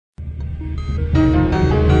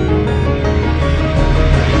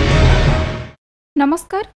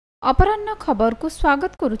नमस्कार, अपराह्न खबर को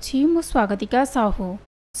स्वागत करुछि मु स्वागतिका साहू।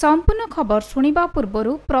 संपूर्ण खबर सुनिबा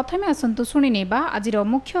पूर्वरु प्रथमे आसंतु सुनिनेबा आजिर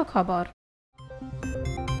मुख्य खबर।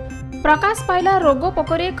 प्रकाश पाइला रोग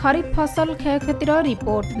पोकरे खरीफ फसल क्षयक्षतिर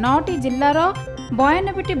रिपोर्ट। 9टी जिल्लार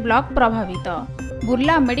 92टी ब्लॉक प्रभावित।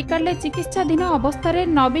 बुर्ला मेडिकल चिकित्साधीन अवस्था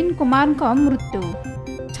नवीन कुमार मृत्यु।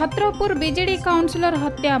 छत्रपुर बीजेडी काउंसिलर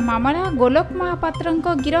हत्या मामला गोलोक महापात्र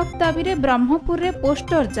गिरफ्त दाबी ब्रह्मपुर रे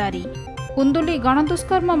पोस्टर जारी। कुंदुली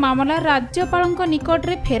गणदुष्कर्म मामला राज्यपाल निकट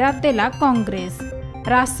में फेरात देला कांग्रेस।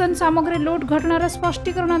 राशन सामग्री लुट घटनार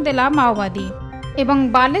स्पष्टीकरण देला माओवादी।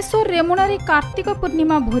 एवं बालेश्वर रेमुणारी कार्तिक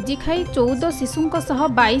पूर्णिमा भोजी खाई 14 शिशुंक सह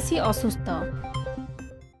 22 असुस्थ।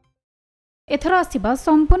 एथर आसिबा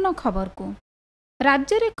संपूर्ण खबर को।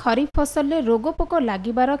 राज्य में खरीफ फसल में रोगपोक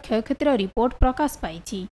लागिबार क्षयक्षतिर रिपोर्ट प्रकाश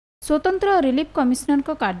पाइछि। स्वतंत्र रिलीफ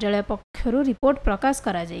कमिशनर कार्यालय पक्षरु रिपोर्ट प्रकाश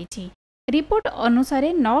करा जाइछि। रिपोर्ट अनुसार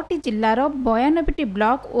 9टी जिल्लार 92टी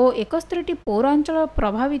ब्लॉक और 71टी पौरांचल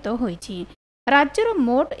प्रभावित होइछि। राज्यर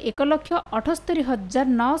मोट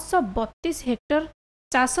 1,78,932 हेक्टर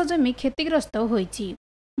चाष जमी क्षतिग्रस्त होइछि।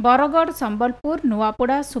 बरगढ़, संबलपुर,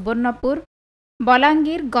 नुआपड़ा, सुवर्णपुर,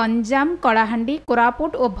 बलांगीर, गंजाम, कलाहांडी,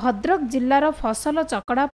 कोरापुट और भद्रक जिल्लार फसल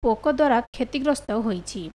चकड़ा पोक द्वारा क्षतिग्रस्त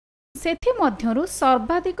होइछि। सेथि मध्यरु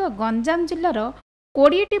सर्वाधिक गंजाम जिल्लार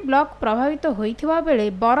 20टी ब्लॉक प्रभावित होइथिबा बेले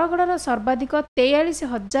बरगढ़र सर्वाधिक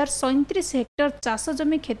 43,037 हेक्टर चाष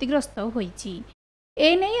जमी क्षतिग्रस्त होइछि।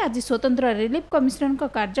 एने आज स्वतंत्र रिलीफ कमिशनर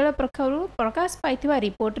कार्यालय पक्षरु प्रकाश पाइथिबा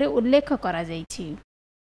रिपोर्ट रे उल्लेख करा जाइछि।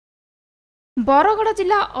 बरगढ़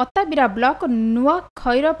जिला अताबिरा ब्लॉक नुआ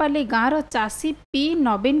खैरपाली गाँवर चाषी पी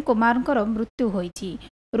नवीन कुमार मृत्यु होइछि।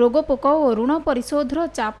 रोगपोक और ऋण परिशोधर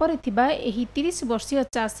चापर थिबा एही 30 वर्षीय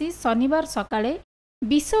चाषी शनिवार सकाळे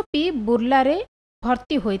विष पी बुर्ला रे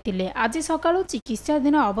भर्ती होइतिले। आज सकाळु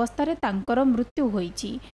चिकित्साधीन अवस्था तांकर मृत्यु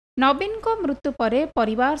होइछि। नवीन को मृत्यु परे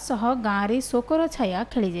परिवार सह गाँव रे शोकर छाया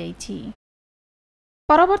खेली जाइछि।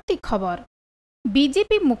 परवर्ती खबर।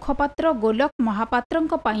 बीजेपी मुखपात्र गोलोक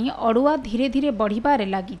महापात्रंक पई अड़ुआ धीरे धीरे बढ़िबारे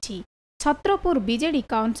लागिछि। छत्रपुर बीजेडी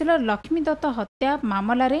काउंसिलर लक्ष्मीदत्त हत्या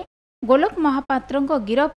मामला रे गोलोक महापात्रंक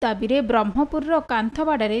गिरफ्त दाबी ब्रह्मपुर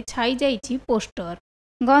कांथबाड़े छाई जाइछि पोस्टर।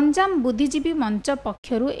 गंजाम बुद्धिजीवी मंच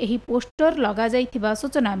पक्षरु एही पोस्टर लगा जाइथिबा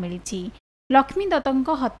सूचना मिलिछि। लक्ष्मीदत्तंक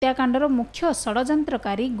हत्याकांडर मुख्य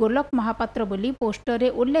षडयंत्रकारी गोलोक महापात्र बोली पोस्टर रे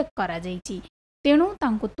उल्लेख करा जाइछि। तेणु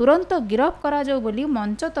तांको तुरंत गिरफ्त करा जाऊ बोली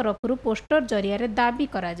मंच तरफरु पोस्टर जरिया दाबी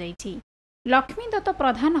करा जाइछि। लक्ष्मीदत्त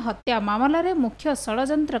प्रधान हत्या मामला रे मुख्य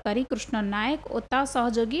षडयंत्रकारी कृष्ण नायक और ता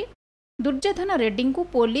सहयोगी दुर्योधन रेड्डी को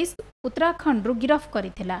पुलिस उत्तराखंड गिरफ्त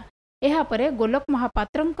करिथिला। एहा परे गोलोक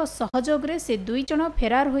महापात्रंक सहयोग रे से 2 जण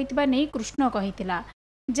फेरार होइतिबा नै कृष्ण कहिथिला,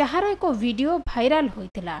 जहार एक वीडियो भाइराल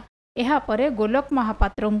होइतिला। एहा परे गोलोक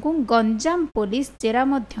महापात्रंकु गंजाम पुलिस जेरा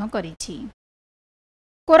मध्य करिछि।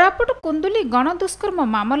 कोरापुट कुंदुली गणदुष्कर्म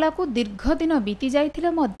मामला को दीर्घ दिन बीती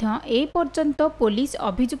जाइथिले मध्य ए पर्यंत पुलिस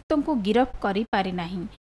अभियुक्तंकु गिरफ्त करि पारि नाही।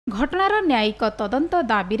 घटनार न्यायिक तदंत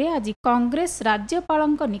दाबी रे आज कांग्रेस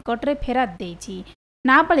राज्यपालंक निकट रे फेरात देइछि।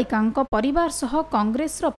 नाबालिकांक परिवार सह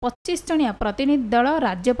कांग्रेस 25 जणिया प्रतिनिधि दल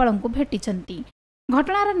राज्यपालंकु भेटिछंती।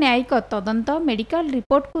 घटनार न्यायिक तदंत मेडिकल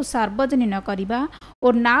रिपोर्ट को सार्वजनीन करिबा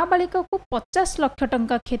और नाबालिका को 50 लाख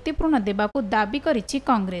टंका क्षतिपूर्ण देबाकू दाबी करिछि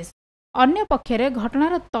कांग्रेस। अन्य पक्षरे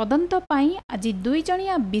घटनार तदंत पाई आज 2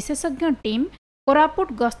 जणिया विशेषज्ञ टीम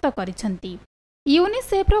कोरापुट गस्त करिछंती।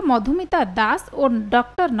 यूनिसेफ मधुमिता दास और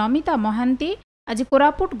डॉक्टर नमिता महांती आज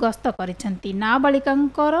कोरापुट गस्त करिछंती।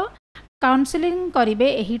 नाबालिकांकर काउंसिलिंग करिबे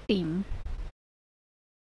एही टीम।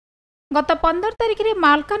 गत 15 तारिख रे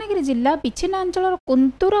मालकानगिरी जिला विच्छिन्नांचल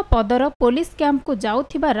कुंतुर पदर पुलिस कैंप को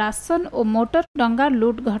जाउथिबा राशन और मोटर डंगा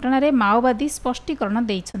लुट घटना रे माओवादी स्पष्टीकरण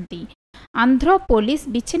दैछंती। आंध्र पुलिस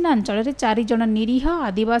विच्छिन्नांचल रे 4 जण निरीह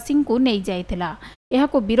आदिवासी को नहीं जाइथिला।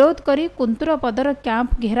 एहाको विरोध करी कुंतुर पदर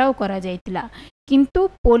कैंप घेराव करा जाइथिला, किंतु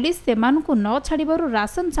पुलिस सेमानकु न छाड़िबारु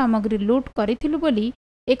राशन सामग्री लुट करिथिलु बोली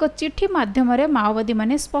एक चिठी माध्यम रे माओवादी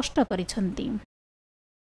माने स्पष्ट करिछंती।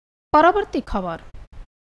 परवर्ती खबर।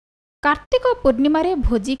 कार्तिक पूर्णिमा रे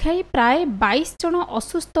भोजी खाई प्राय 22 जण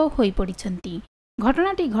असुस्थ होई पड़िछंती।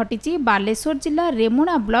 घटनाटी घटिछि बालेश्वर जिला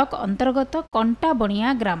रेमुणा ब्लॉक अंतर्गत कंटा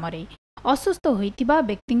बणिया ग्राम रे। असुस्थ होइतिबा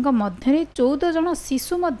व्यक्तिंक मध्यरे 14 जण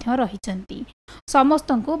शिशु मध्य रहिछंती।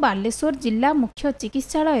 समस्तंकु बालेश्वर जिला मुख्य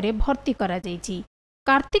चिकित्सालय रे भर्ती करा जाइछि।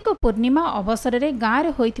 कार्तिक पूर्णिमा अवसर में गाँव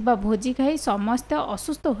में होइतिबा भोजी खाई समस्त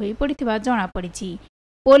असुस्थ होई पड़िथिबा जणा पड़िछि।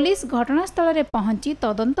 पुलिस घटनास्थल में पहुंची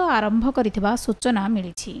तदंत आरंभ करिथिबा सूचना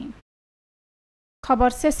मिलिछि। खबर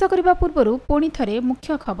शेष करबा पूर्वरु पुणी थरे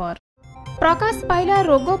मुख्य खबर। प्रकाश पाइला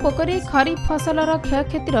रोग पोकरे खरीफ फसलर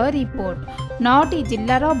क्षयक्षतिर रिपोर्ट 9टी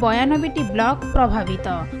जिल्लार 92टी ब्लॉक प्रभावित।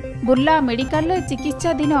 बुर्ला मेडिकल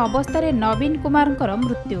चिकित्साधीन अवस्था नवीन कुमार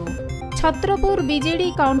मृत्यु। छत्रपुर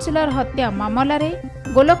बीजेडी काउंसिलर हत्या मामलें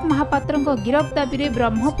गोलोक महापात्र गिरफ दाबी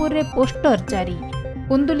ब्रह्मपुर रे पोस्टर जारी।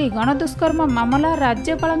 कुंदुली गणदुष्कर्म मामला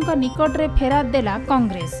राज्यपाल निकट में फेराद देला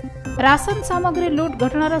कांग्रेस। राशन सामग्री लुट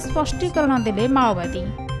घटनार स्पष्टीकरण देले माओवादी।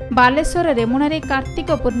 बालेश्वर रेमुणारे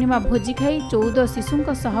कार्तिक पूर्णिमा भोजी खाई 14 शिशुंक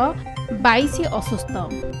सह 22 असुस्थ।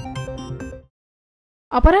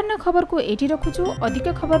 अपराह्न खबर को एटी रखुछु। अधिक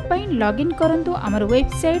खबर पाई लॉगिन करंतु आमर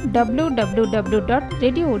वेबसाइट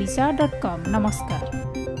www.radioodisha.com। नमस्कार।